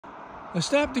I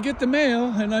stopped to get the mail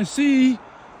and I see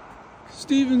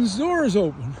Stephen's door is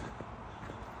open.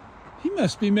 He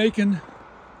must be making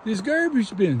these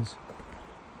garbage bins.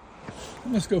 I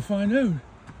must go find out.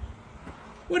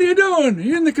 What are you doing? Are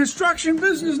you in the construction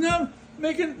business now?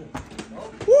 Making...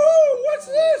 Whoa, what's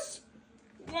this?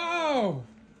 Wow,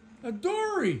 a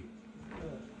dory.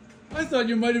 I thought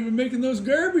you might have been making those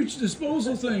garbage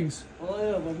disposal things. Oh,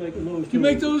 I am. I'm making those too. You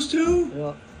make those too?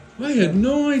 Yeah. I had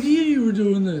no idea you were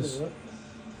doing this. Yeah.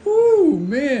 Woo,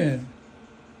 man.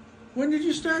 When did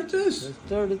you start this? I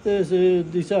started this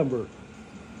in December.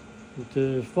 It's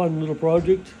a fun little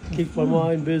project. Keeps my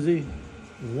mind busy.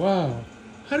 Wow.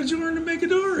 How did you learn to make a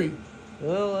dory?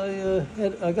 Well,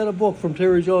 I got a book from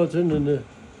Terry Johnson, and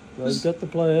I've got the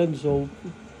plan, so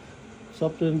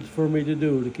something for me to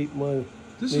do to keep me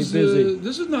busy.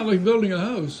 This is not like building a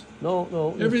house.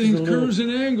 No. Everything's curves and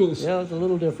angles. Yeah, it's a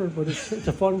little different, but it's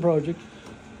a fun project.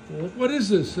 Yeah. What is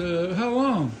this? How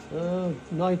long?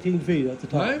 19 feet at the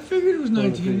top. I figured it was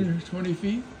 19 or 20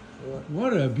 feet. Yeah.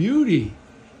 What a beauty.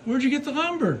 Where'd you get the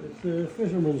lumber? It's a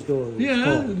fisherman's dory.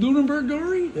 Yeah, Lunenburg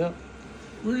dory? Yeah.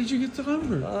 Where did you get the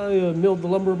lumber? I milled the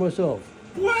lumber myself.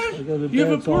 What? I got a You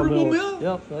have a bad portable sawmill. mill?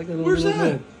 Yep, I got a Where's little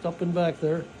that? mill. It's up and back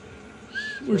there.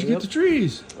 Where'd you get the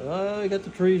trees? I got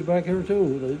the trees back here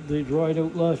too. They dried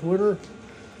out last winter.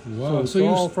 Wow. So it's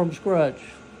all from scratch.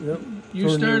 Yep. You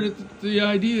started the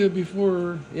idea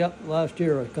before... Yep, last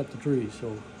year I cut the trees.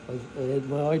 So I had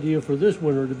my idea for this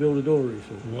winter to build a dory.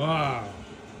 So wow.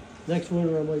 next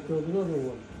winter I might build another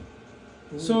one.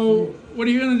 So what are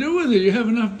you going to do with it? You have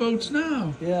enough boats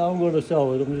now. Yeah, I'm going to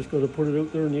sell it. I'm just going to put it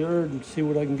out there in the yard and see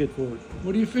what I can get for it.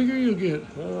 What do you figure you'll get?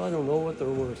 Well, I don't know what they're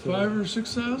worth. 5 or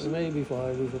 6,000? Maybe 5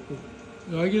 or something.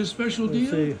 Do I get a special We'll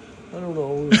deal? see. I don't know.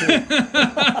 We'll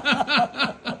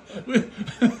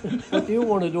what do you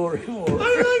want a dory for?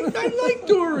 I like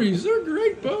dories. They're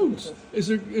great boats. Is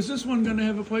this one going to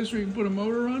have a place where you can put a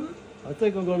motor on it? I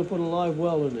think I'm going to put a live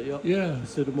well in it. Yep. Yeah.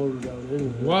 Sit a motor down in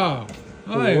it. Wow.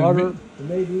 A rudder, and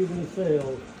maybe even a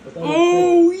sail.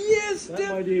 Yes!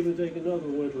 That might even take another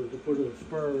winter to put a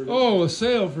spur in. Oh, a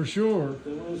sail for sure. So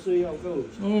we'll see how it goes.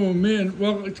 Oh, man.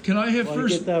 Well, can I have If I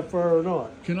get that far or not.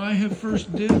 Can I have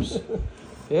first dibs?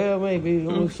 Yeah, maybe.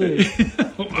 We'll see.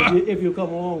 If you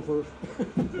come along first.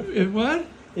 What?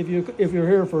 If you're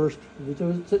here first. If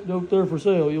it's sitting out there for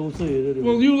sale, you'll see it anyway.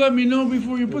 Well, you let me know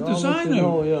before you put the sign out.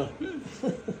 Oh, yeah.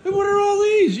 Hey, what are all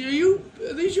these? Are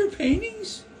these your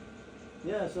paintings?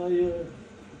 Yes,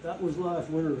 that was last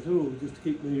winter too, just to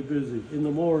keep me busy. In the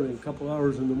morning, a couple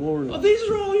hours in the morning. Oh, these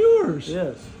are all yours?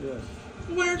 Yes.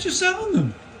 Why aren't you selling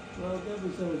them? Well, Debbie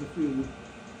sells a few.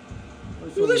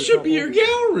 Well, this should be your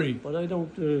gallery. But I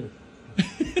don't,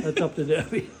 that's up to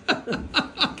Debbie.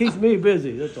 Keeps me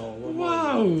busy, that's all.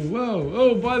 Wow.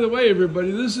 Oh, by the way,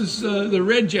 everybody, this is the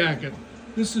Red Jacket.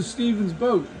 This is Stephen's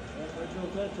boat. I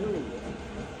built that too.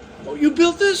 Oh, you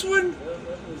built this one? Yeah,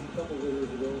 that was a couple of years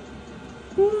ago.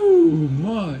 Ooh,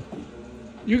 my.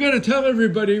 You got to tell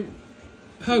everybody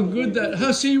how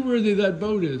seaworthy that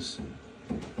boat is.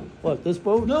 What, this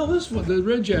boat? No, this one, the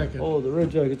Red Jacket. Oh, the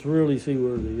Red Jacket's really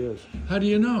seaworthy, yes. How do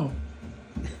you know?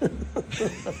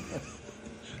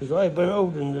 Because I've been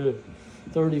out in the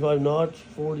 35 knots,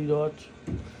 40 knots.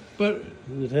 But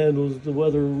it handles the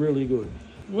weather really good.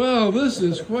 Well, this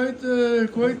is quite the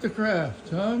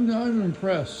craft. I'm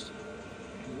impressed.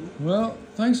 Well,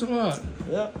 thanks a lot.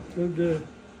 Yeah, good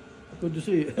to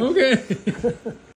see you. Okay.